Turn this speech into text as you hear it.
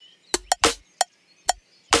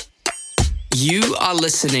You are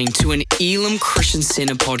listening to an Elam Christian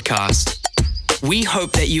Center podcast. We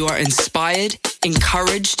hope that you are inspired,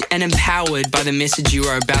 encouraged, and empowered by the message you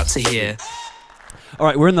are about to hear. All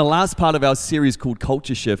right, we're in the last part of our series called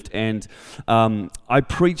Culture Shift, and I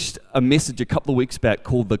preached a message a couple of weeks back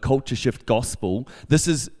called the Culture Shift Gospel. This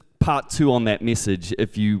is part 2 on that message,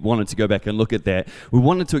 if you wanted to go back and look at that. We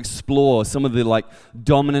wanted to explore some of the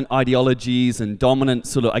dominant ideologies and dominant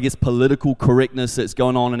political correctness that's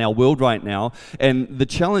going on in our world right now. And the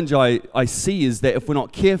challenge I see is that if we're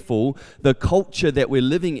not careful, the culture that we're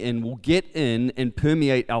living in will get in and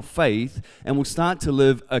permeate our faith, and we'll start to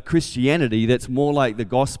live a Christianity that's more like the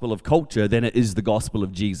gospel of culture than it is the gospel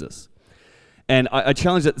of Jesus. And I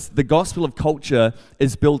challenge that the gospel of culture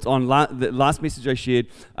is built on, the last message I shared,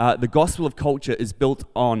 the gospel of culture is built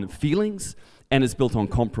on feelings and it's built on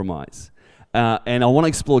compromise. And I want to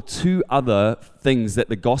explore 2 other things that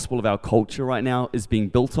the gospel of our culture right now is being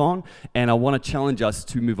built on. And I want to challenge us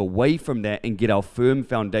to move away from that and get our firm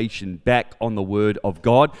foundation back on the word of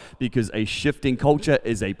God, because a shifting culture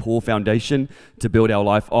is a poor foundation to build our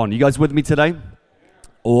life on. You guys with me today?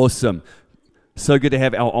 Awesome. So good to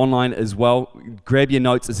have our online as well. Grab your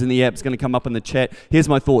notes. It's in the app. It's going to come up in the chat. Here's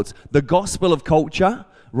my thoughts. The gospel of culture,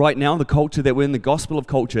 right now, the culture that we're in, the gospel of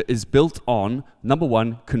culture is built on, number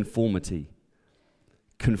 1, conformity.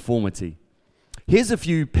 Conformity. Here's a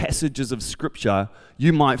few passages of scripture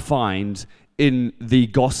you might find in the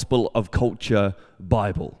gospel of culture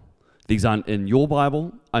Bible. These aren't in your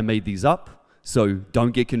Bible. I made these up, so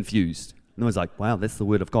don't get confused. And I was like, wow, that's the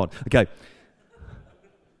word of God. Okay.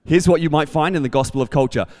 Here's what you might find in the gospel of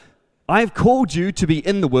culture. I have called you to be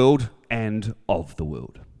in the world and of the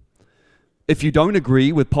world. If you don't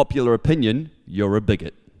agree with popular opinion, you're a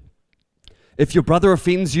bigot. If your brother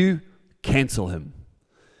offends you, cancel him.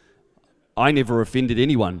 I never offended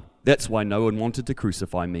anyone. That's why no one wanted to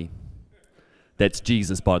crucify me. That's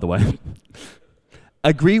Jesus, by the way.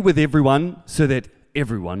 Agree with everyone so that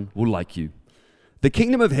everyone will like you. The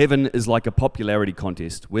kingdom of heaven is like a popularity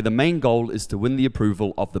contest where the main goal is to win the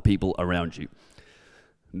approval of the people around you.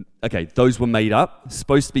 Okay, those were made up.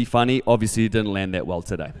 Supposed to be funny. Obviously, it didn't land that well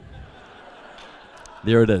today.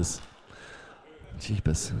 There it is.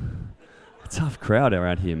 Jeepers. A tough crowd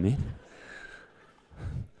around here, man.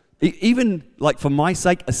 Even, for my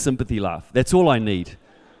sake, a sympathy laugh. That's all I need.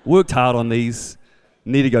 Worked hard on these.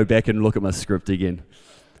 Need to go back and look at my script again.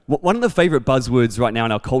 One of the favorite buzzwords right now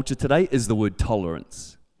in our culture today is the word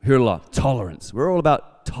tolerance. Hear a lot. Tolerance. We're all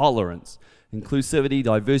about tolerance. Inclusivity,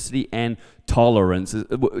 diversity, and tolerance.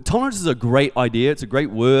 Tolerance is a great idea. It's a great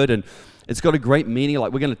word, and it's got a great meaning. We're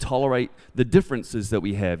going to tolerate the differences that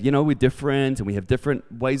we have. We're different, and we have different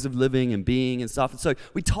ways of living and being and stuff. And so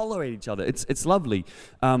we tolerate each other. It's lovely.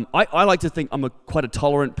 I like to think I'm quite a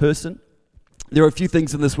tolerant person. There are a few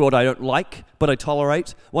things in this world I don't like, but I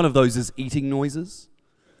tolerate. One of those is eating noises.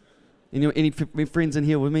 Any friends in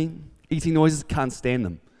here with me? Eating noises, can't stand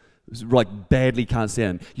them. Badly can't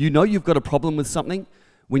stand them. You've got a problem with something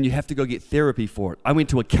when you have to go get therapy for it. I went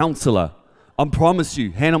to a counselor. I promise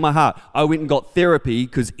you, hand on my heart, I went and got therapy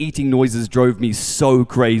because eating noises drove me so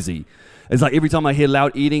crazy. It's every time I hear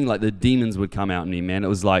loud eating, the demons would come out in me, man. It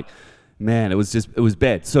was it was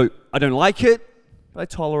bad. So I don't like it, but I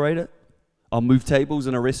tolerate it. I'll move tables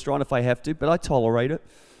in a restaurant if I have to, but I tolerate it.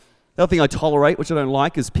 The other thing I tolerate, which I don't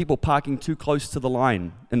like, is people parking too close to the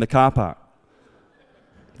line in the car park.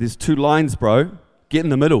 There's 2 lines, bro. Get in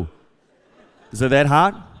the middle. Is it that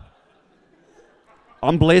hard?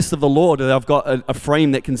 I'm blessed of the Lord that I've got a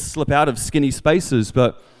frame that can slip out of skinny spaces,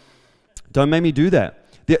 but don't make me do that.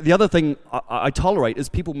 The other thing I tolerate is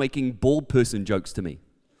people making bald person jokes to me.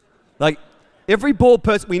 Every bald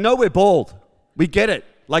person, we know we're bald. We get it.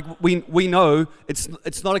 We know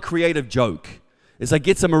it's not a creative joke. It's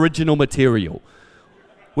get some original material.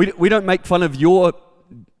 We don't make fun of your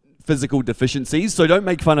physical deficiencies, so don't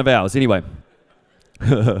make fun of ours. Anyway,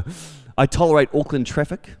 I tolerate Auckland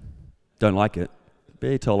traffic. Don't like it.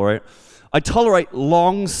 Barely tolerate. I tolerate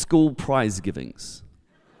long school prize givings.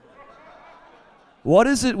 What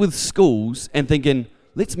is it with schools and thinking,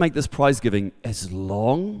 let's make this prize giving as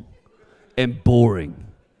long and boring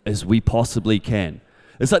as we possibly can?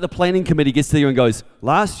 It's the planning committee gets there and goes,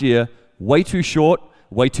 last year, way too short,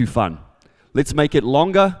 way too fun. Let's make it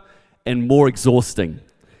longer and more exhausting.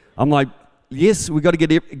 I'm like, yes, we've got to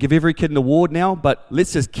give every kid an award now, but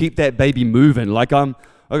let's just keep that baby moving.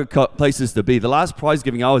 I've got places to be. The last prize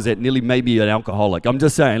giving I was at nearly made me an alcoholic. I'm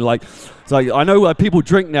just saying, I know people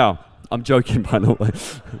drink now. I'm joking, by the way.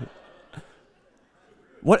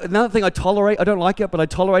 Another thing I don't like it, but I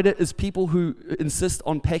tolerate it, is people who insist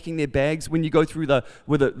on packing their bags when you go through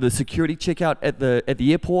the security checkout at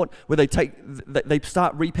the airport, where they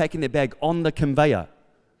start repacking their bag on the conveyor,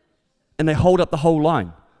 and they hold up the whole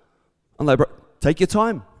line. I'm like, bro, take your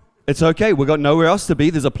time. It's okay. We've got nowhere else to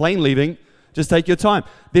be. There's a plane leaving. Just take your time.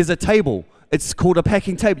 There's a table. It's called a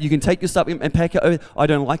packing table. You can take your stuff and pack it over. I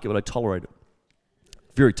don't like it, but I tolerate it.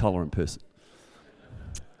 Very tolerant person.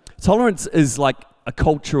 Tolerance is like a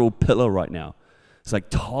cultural pillar right now. It's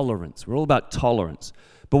like tolerance. We're all about tolerance.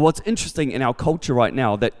 But what's interesting in our culture right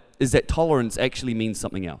now is that tolerance actually means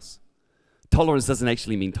something else. Tolerance doesn't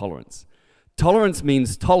actually mean tolerance. Tolerance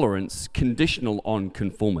means tolerance conditional on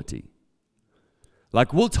conformity.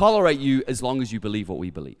 Like, we'll tolerate you as long as you believe what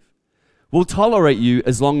we believe. We'll tolerate you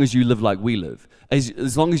as long as you live like we live,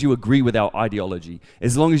 as long as you agree with our ideology,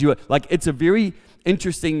 as long as it's a very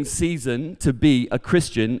interesting season to be a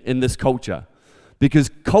Christian in this culture. Because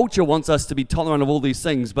culture wants us to be tolerant of all these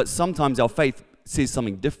things, but sometimes our faith says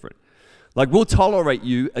something different. Like, we'll tolerate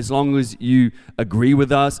you as long as you agree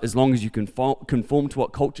with us, as long as you conform to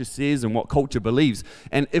what culture says and what culture believes.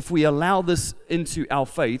 And if we allow this into our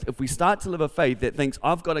faith, if we start to live a faith that thinks,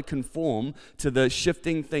 I've got to conform to the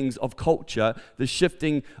shifting things of culture, the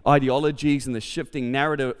shifting ideologies and the shifting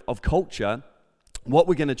narrative of culture, what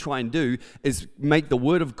we're going to try and do is make the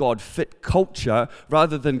Word of God fit culture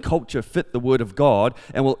rather than culture fit the Word of God,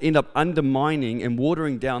 and we'll end up undermining and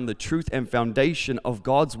watering down the truth and foundation of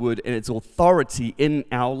God's Word and its authority in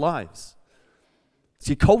our lives.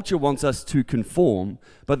 See, culture wants us to conform,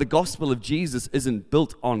 but the gospel of Jesus isn't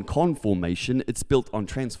built on conformation, it's built on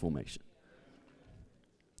transformation.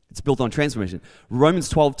 It's built on transformation. Romans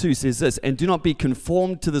 12:2 says this, and do not be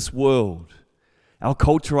conformed to this world. Our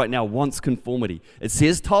culture right now wants conformity. It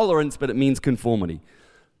says tolerance, but it means conformity.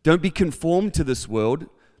 Don't be conformed to this world,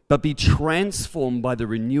 but be transformed by the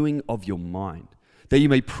renewing of your mind, that you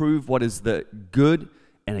may prove what is the good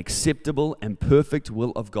and acceptable and perfect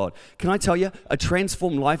will of God. Can I tell you, a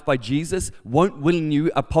transformed life by Jesus won't win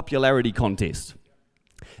you a popularity contest.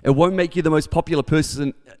 It won't make you the most popular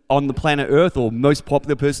person on the planet Earth or most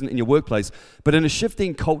popular person in your workplace. But in a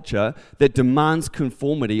shifting culture that demands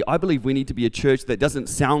conformity, I believe we need to be a church that doesn't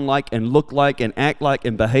sound like and look like and act like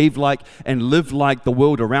and behave like and live like the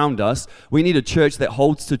world around us. We need a church that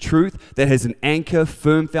holds to truth, that has an anchor,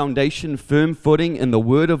 firm foundation, firm footing in the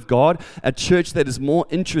Word of God. A church that is more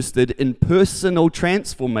interested in personal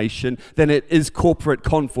transformation than it is corporate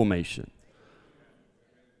conformation.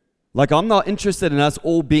 Like, I'm not interested in us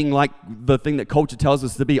all being like the thing that culture tells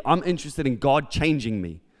us to be. I'm interested in God changing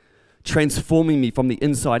me, transforming me from the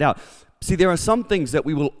inside out. See, there are some things that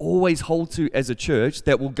we will always hold to as a church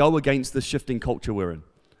that will go against the shifting culture we're in.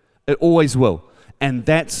 It always will. And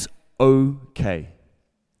that's okay.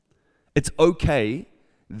 It's okay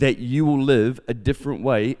that you will live a different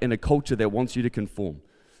way in a culture that wants you to conform.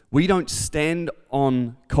 We don't stand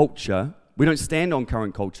on culture. We don't stand on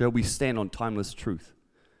current culture. We stand on timeless truth.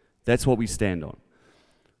 That's what we stand on.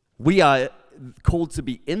 We are called to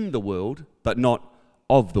be in the world, but not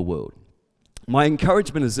of the world. My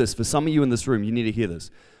encouragement is this. For some of you in this room, you need to hear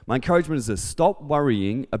this. My encouragement is this. Stop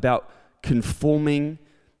worrying about conforming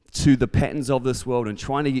to the patterns of this world and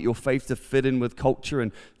trying to get your faith to fit in with culture,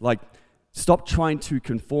 and stop trying to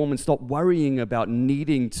conform and stop worrying about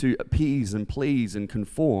needing to appease and please and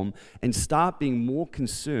conform, and start being more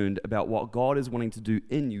concerned about what God is wanting to do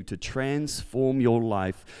in you to transform your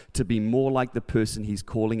life to be more like the person He's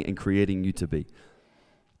calling and creating you to be.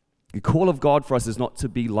 The call of God for us is not to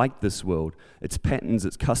be like this world. Its patterns,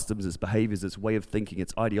 its customs, its behaviors, its way of thinking,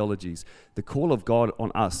 its ideologies. The call of God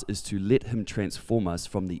on us is to let Him transform us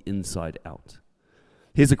from the inside out.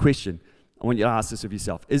 Here's a question. I want you to ask this of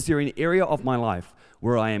yourself. Is there an area of my life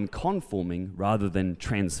where I am conforming rather than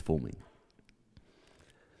transforming?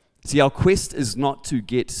 See, our quest is not to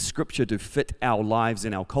get Scripture to fit our lives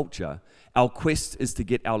and our culture. Our quest is to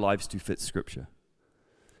get our lives to fit Scripture.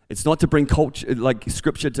 It's not to bring culture, like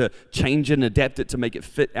Scripture, to change and adapt it to make it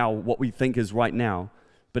fit what we think is right now,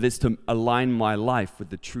 but it's to align my life with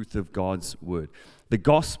the truth of God's Word. The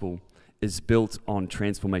gospel is built on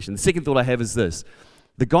transformation. The second thought I have is this.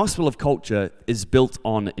 The gospel of culture is built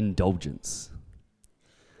on indulgence.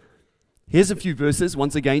 Here's a few verses,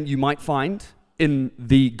 once again, you might find in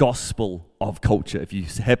the gospel of culture. If you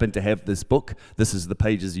happen to have this book, this is the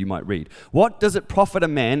pages you might read. What does it profit a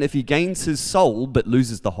man if he gains his soul but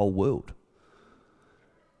loses the whole world?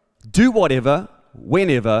 Do whatever,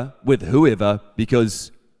 whenever, with whoever,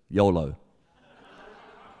 because YOLO.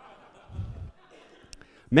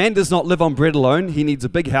 Man does not live on bread alone. He needs a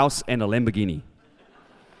big house and a Lamborghini.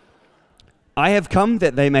 I have come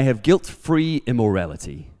that they may have guilt-free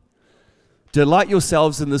immorality. Delight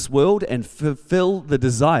yourselves in this world and fulfill the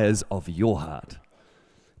desires of your heart.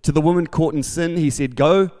 To the woman caught in sin, he said,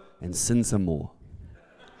 go and sin some more.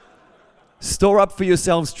 Store up for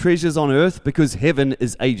yourselves treasures on earth because heaven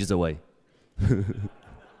is ages away.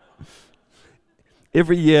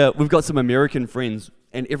 Every year, we've got some American friends,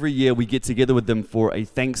 and every year we get together with them for a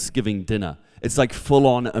Thanksgiving dinner. It's like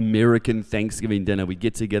full-on American Thanksgiving dinner. We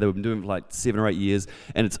get together. We've been doing it for like 7 or 8 years,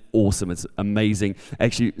 and it's awesome. It's amazing.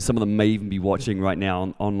 Actually, some of them may even be watching right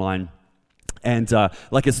now online. And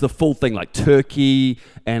like it's the full thing, like turkey,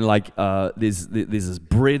 and like there's this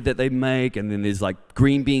bread that they make, and then there's like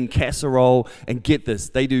green bean casserole. And get this,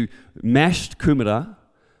 they do mashed kumara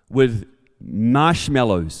with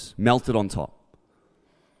marshmallows melted on top.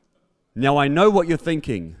 Now I know what you're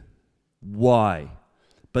thinking, why?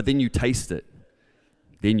 But then you taste it,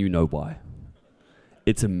 then you know why.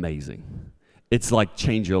 It's amazing. It's like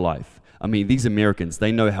change your life. I mean, these Americans,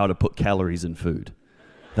 they know how to put calories in food.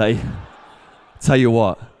 They... Tell you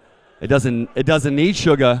what, it doesn't need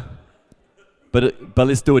sugar, but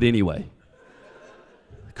let's do it anyway.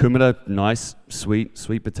 Kumara, nice,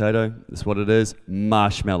 sweet potato. That's what it is.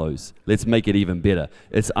 Marshmallows. Let's make it even better.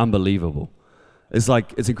 It's unbelievable. It's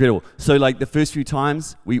incredible. So like the first few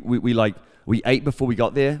times we ate before we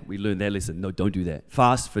got there, we learned that lesson. No, don't do that.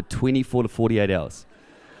 Fast for 24 to 48 hours.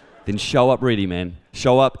 Then show up ready, man.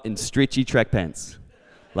 Show up in stretchy track pants.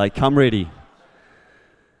 Like, come ready.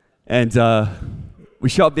 And we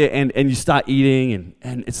show up there and you start eating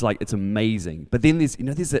and it's like, it's amazing. But then there's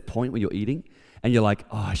that point when you're eating and you're like,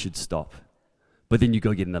 oh, I should stop. But then you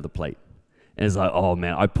go get another plate. And it's like, oh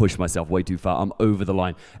man, I pushed myself way too far. I'm over the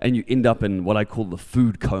line. And you end up in what I call the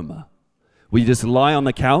food coma. Where you just lie on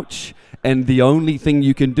the couch and the only thing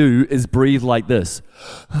you can do is breathe like this.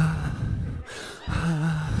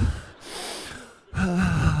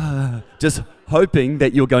 Just hoping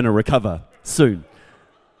that you're going to recover soon.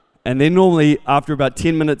 And then normally, after about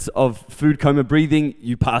 10 minutes of food coma breathing,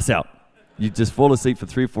 you pass out. You just fall asleep for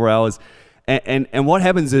 3 or 4 hours. And what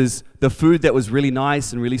happens is the food that was really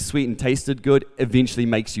nice and really sweet and tasted good eventually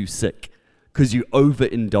makes you sick because you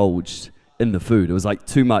overindulged in the food. It was like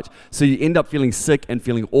too much. So you end up feeling sick and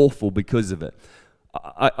feeling awful because of it.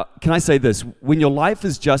 Can I say this? When your life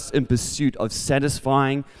is just in pursuit of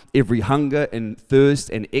satisfying every hunger and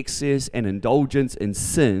thirst and excess and indulgence and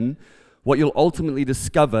sin, what you'll ultimately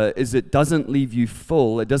discover is it doesn't leave you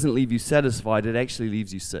full, it doesn't leave you satisfied, it actually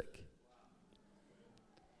leaves you sick.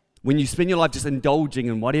 When you spend your life just indulging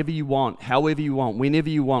in whatever you want, however you want, whenever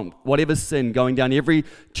you want, whatever sin, going down every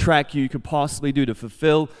track you could possibly do to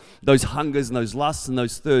fulfill those hungers and those lusts and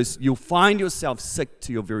those thirsts, you'll find yourself sick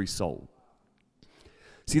to your very soul.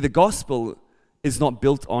 See, the gospel is not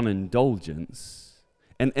built on indulgence.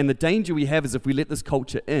 And the danger we have is if we let this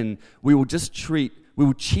culture in, we will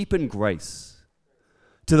cheapen grace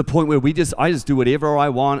to the point where I just do whatever I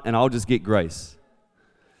want and I'll just get grace.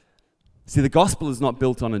 See, the gospel is not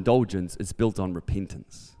built on indulgence, it's built on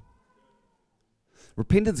repentance.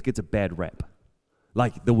 Repentance gets a bad rap.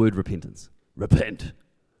 Like the word repentance. Repent.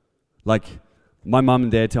 Like, my mum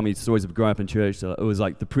and dad tell me stories of growing up in church. So it was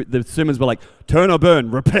like, the sermons were like, turn or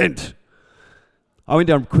burn, repent. I went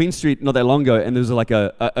down Queen Street not that long ago, and there was like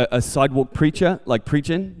a sidewalk preacher, like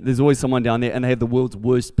preaching. There's always someone down there, and they have the world's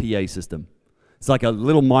worst PA system. It's like a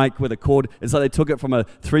little mic with a cord. It's like they took it from a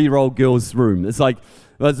 3-year-old girl's room. It's like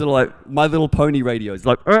My Little Pony radio. It's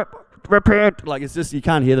like, repent. Like, it's just, you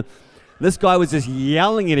can't hear them. This guy was just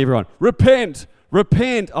yelling at everyone, repent,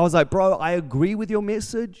 repent. I was like, bro, I agree with your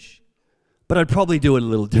message, but I'd probably do it a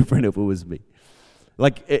little different if it was me.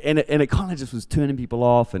 Like, and it kind of just was turning people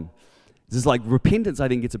off, and just like repentance, I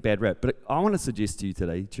think, gets a bad rap. But I want to suggest to you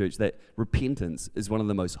today, church, that repentance is one of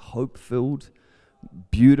the most hope-filled,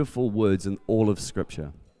 beautiful words in all of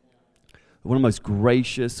Scripture. One of the most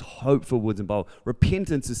gracious, hopeful words in the Bible.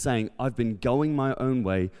 Repentance is saying, I've been going my own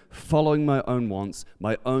way, following my own wants,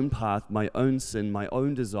 my own path, my own sin, my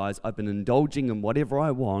own desires. I've been indulging in whatever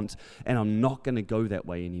I want, and I'm not going to go that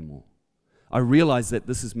way anymore. I realize that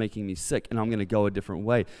this is making me sick, and I'm going to go a different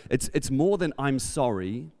way. It's more than I'm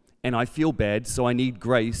sorry, and I feel bad, so I need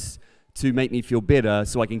grace to make me feel better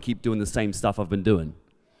so I can keep doing the same stuff I've been doing.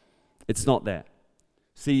 It's not that.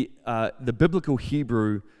 See, the biblical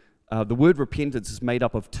Hebrew, the word repentance is made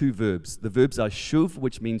up of 2 verbs. The verbs are shuv,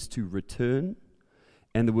 which means to return,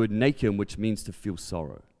 and the word nakim, which means to feel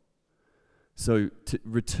sorrow. So to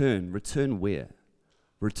return where?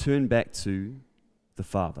 Return back to the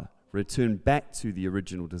Father. Return back to the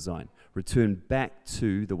original design. Return back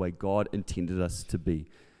to the way God intended us to be.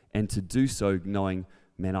 And to do so knowing,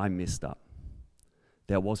 man, I messed up.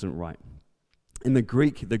 That wasn't right. In the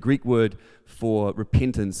Greek word for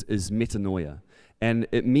repentance is metanoia, and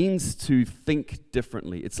it means to think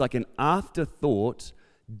differently. It's like an afterthought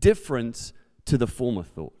different to the former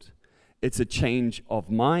thought. It's a change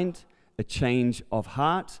of mind, a change of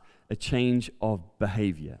heart, a change of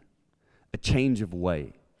behavior, a change of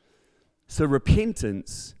way. So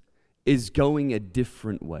repentance is going a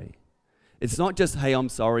different way. It's not just, hey, I'm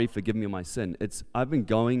sorry, forgive me my sin. It's, I've been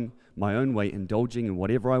going my own way, indulging in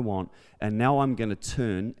whatever I want, and now I'm going to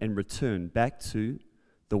turn and return back to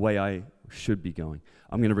the way I should be going.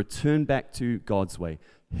 I'm going to return back to God's way,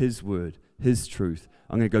 His word, His truth.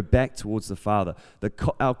 I'm going to go back towards the Father.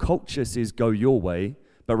 Our culture says go your way,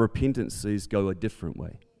 but repentance says go a different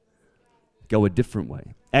way. Go a different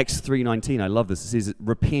way. Acts 3:19, I love this. It says,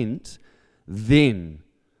 repent, then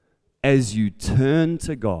as you turn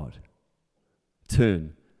to God,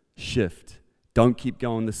 turn, shift. Don't keep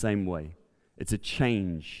going the same way. It's a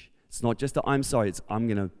change. It's not just a I'm sorry, it's I'm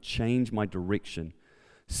going to change my direction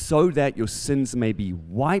so that your sins may be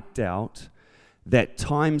wiped out, that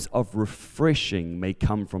times of refreshing may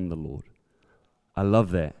come from the Lord. I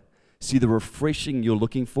love that. See, the refreshing you're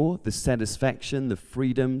looking for, the satisfaction, the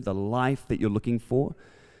freedom, the life that you're looking for,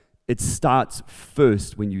 it starts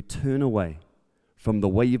first when you turn away from the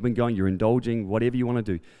way you've been going, you're indulging, whatever you want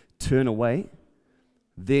to do. Turn away,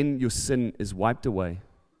 then your sin is wiped away.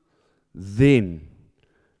 Then,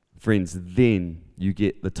 friends, then you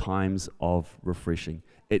get the times of refreshing.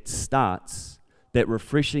 It starts, that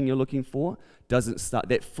refreshing you're looking for doesn't start,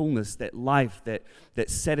 that fullness, that life, that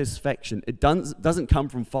satisfaction, it doesn't come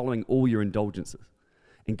from following all your indulgences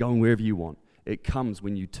and going wherever you want. It comes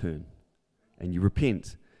when you turn and you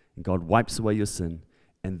repent and God wipes away your sin,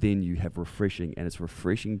 and then you have refreshing, and it's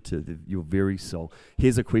refreshing to your very soul.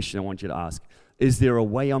 Here's a question I want you to ask. Is there a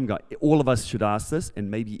way I'm going? All of us should ask this,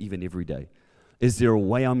 and maybe even every day. Is there a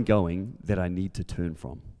way I'm going that I need to turn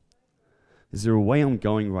from? Is there a way I'm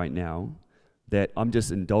going right now that I'm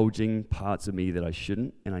just indulging parts of me that I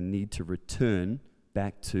shouldn't, and I need to return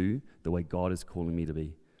back to the way God is calling me to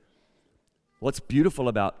be? What's beautiful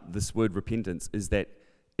about this word repentance is that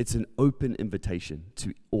it's an open invitation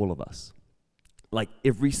to all of us. Like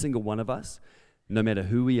every single one of us, no matter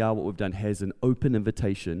who we are, what we've done, has an open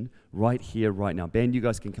invitation right here, right now. Band, you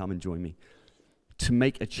guys can come and join me. To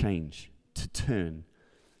make a change, to turn,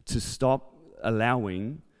 to stop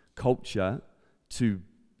allowing culture to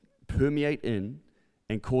permeate in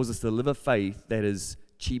and cause us to live a faith that is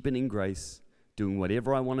cheapening grace, doing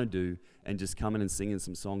whatever I want to do, and just coming and singing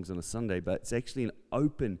some songs on a Sunday. But it's actually an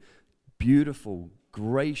open, beautiful,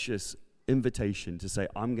 gracious invitation to say,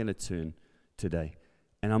 I'm going to turn today,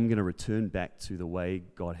 and I'm going to return back to the way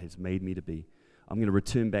God has made me to be. I'm going to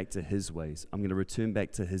return back to His ways. I'm going to return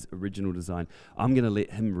back to His original design. I'm going to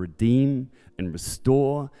let Him redeem and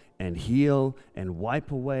restore and heal and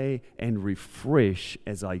wipe away and refresh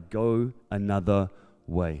as I go another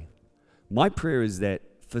way. My prayer is that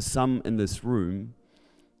for some in this room,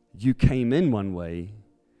 you came in one way,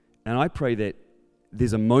 and I pray that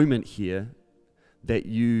there's a moment here that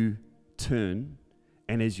you turn,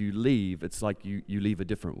 and as you leave, it's like you leave a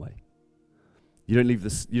different way. You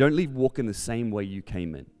don't leave walking the same way you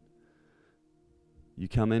came in. You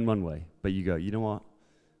come in one way, but you go, you know what?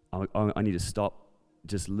 I need to stop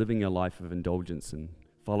just living a life of indulgence and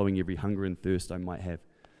following every hunger and thirst I might have.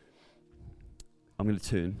 I'm going to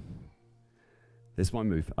turn. That's my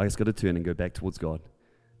move. I just got to turn and go back towards God.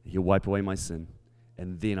 He'll wipe away my sin,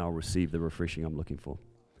 and then I'll receive the refreshing I'm looking for.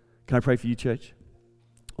 Can I pray for you, church?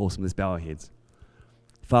 Awesome. Let's bow our heads.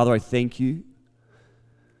 Father, I thank you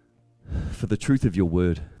for the truth of your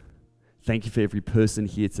word. Thank you for every person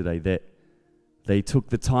here today that they took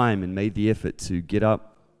the time and made the effort to get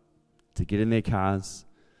up, to get in their cars,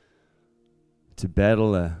 to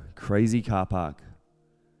battle a crazy car park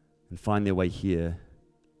and find their way here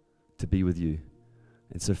to be with you.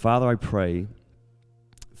 And so, Father, I pray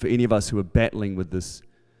for any of us who are battling with this,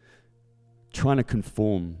 trying to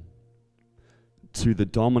conform to the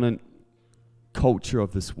dominant culture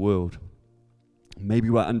of this world. Maybe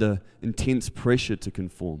we're under intense pressure to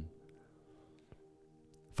conform.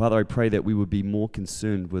 Father, I pray that we would be more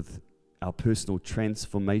concerned with our personal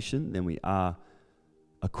transformation than we are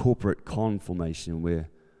a corporate conformation where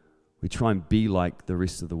we try and be like the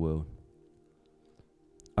rest of the world.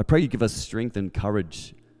 I pray you give us strength and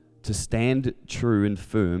courage to stand true and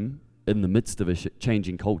firm in the midst of a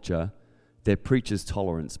changing culture that preaches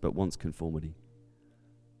tolerance but wants conformity.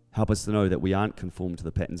 Help us to know that we aren't conformed to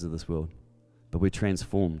the patterns of this world, but we're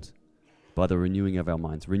transformed by the renewing of our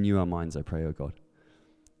minds. Renew our minds, I pray, oh God.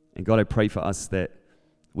 And God, I pray for us that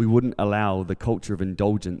we wouldn't allow the culture of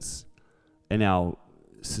indulgence in our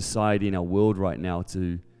society and our world right now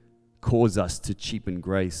to cause us to cheapen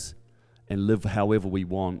grace and live however we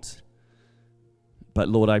want. But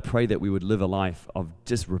Lord, I pray that we would live a life of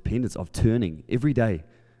just repentance, of turning every day,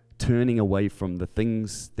 turning away from the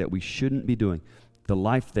things that we shouldn't be doing. The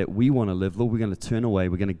life that we want to live, Lord, we're going to turn away.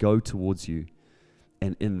 We're going to go towards you.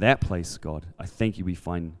 And in that place, God, I thank you we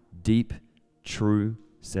find deep, true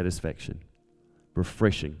satisfaction,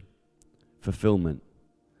 refreshing, fulfillment,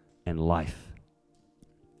 and life.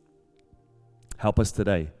 Help us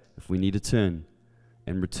today, if we need to turn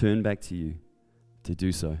and return back to you, to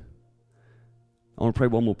do so. I want to pray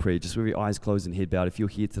one more prayer, just with your eyes closed and head bowed. If you're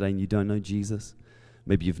here today and you don't know Jesus,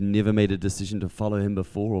 maybe you've never made a decision to follow him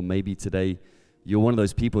before, or maybe today you're one of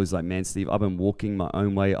those people who's like, man, Steve, I've been walking my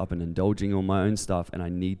own way, I've been indulging on my own stuff, and I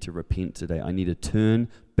need to repent today. I need to turn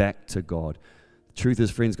back to God. The truth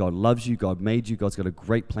is, friends, God loves you, God made you, God's got a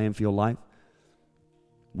great plan for your life.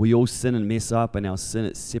 We all sin and mess up, and our sin,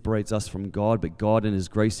 it separates us from God, but God in his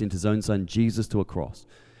grace sent his own son, Jesus, to a cross.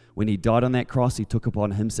 When he died on that cross, he took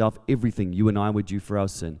upon himself everything you and I were due for our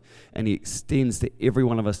sin. And he extends to every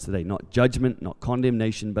one of us today, not judgment, not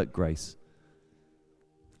condemnation, but grace.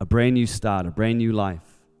 A brand new start, a brand new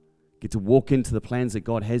life. Get to walk into the plans that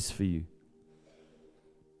God has for you.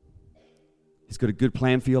 He's got a good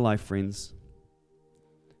plan for your life, friends.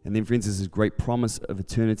 And then, friends, there's this great promise of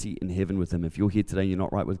eternity in heaven with him. If you're here today and you're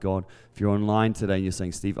not right with God, if you're online today and you're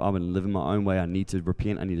saying, Steve, I've been living my own way, I need to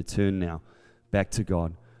repent, I need to turn now back to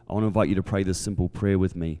God, I want to invite you to pray this simple prayer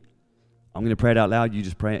with me. I'm going to pray it out loud. You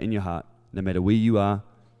just pray it in your heart. No matter where you are,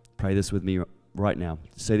 pray this with me right now.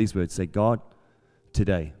 Say these words. Say, God,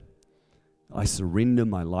 today, I surrender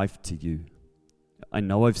my life to you. I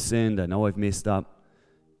know I've sinned. I know I've messed up.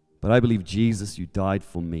 But I believe, Jesus, you died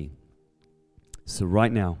for me. So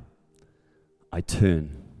right now, I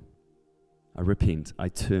turn. I repent. I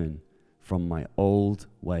turn from my old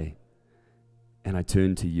way. And I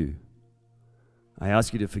turn to you. I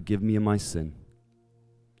ask you to forgive me of my sin.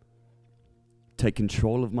 Take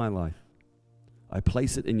control of my life. I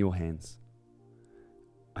place it in your hands.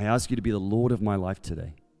 I ask you to be the Lord of my life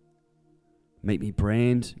today. Make me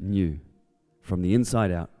brand new from the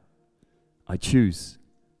inside out. I choose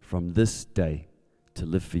from this day to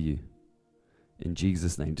live for you. In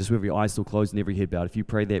Jesus' name. Just with your eyes still closed and every head bowed. If you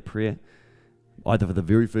pray that prayer, either for the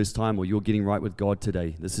very first time or you're getting right with God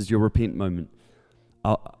today, this is your repent moment.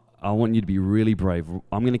 I want you to be really brave.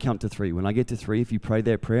 I'm going to count to 3. When I get to 3, if you pray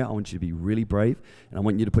that prayer, I want you to be really brave, and I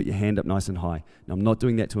want you to put your hand up nice and high. Now, I'm not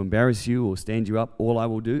doing that to embarrass you or stand you up. All I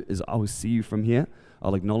will do is I will see you from here.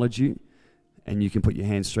 I'll acknowledge you, and you can put your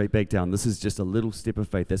hand straight back down. This is just a little step of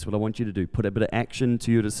faith. That's what I want you to do. Put a bit of action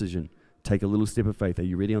to your decision. Take a little step of faith. Are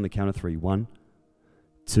you ready on the count of 3? 1,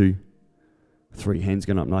 2, 3. Hands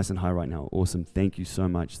going up nice and high right now. Awesome. Thank you so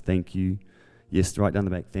much. Thank you. Yes, right down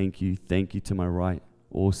the back. Thank you. Thank you to my right.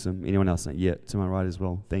 Awesome. Anyone else? Yeah, to my right as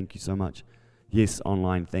well. Thank you so much. Yes,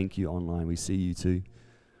 online. Thank you, online. We see you too.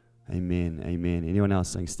 Amen. Amen. Anyone else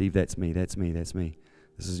saying, Steve, that's me, that's me, that's me.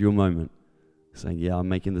 This is your moment. Saying, yeah, I'm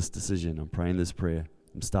making this decision. I'm praying this prayer.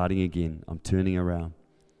 I'm starting again. I'm turning around.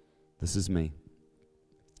 This is me.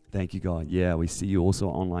 Thank you, God. Yeah, we see you also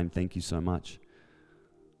online. Thank you so much.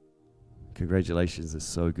 Congratulations. It's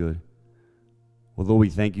so good. Well, Lord, we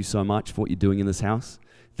thank you so much for what you're doing in this house.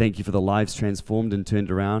 Thank you for the lives transformed and turned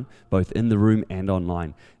around, both in the room and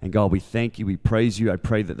online. And God, we thank you, we praise you. I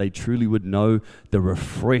pray that they truly would know the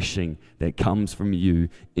refreshing that comes from you.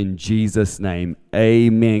 In Jesus' name,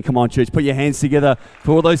 amen. Come on, church, put your hands together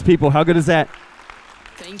for all those people. How good is that?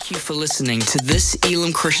 Thank you for listening to this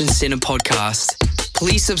Elim Christian Center podcast.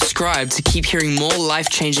 Please subscribe to keep hearing more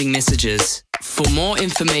life-changing messages. For more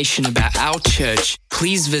information about our church,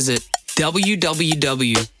 please visit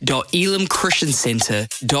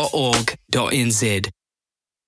www.elimchristiancenter.org.nz.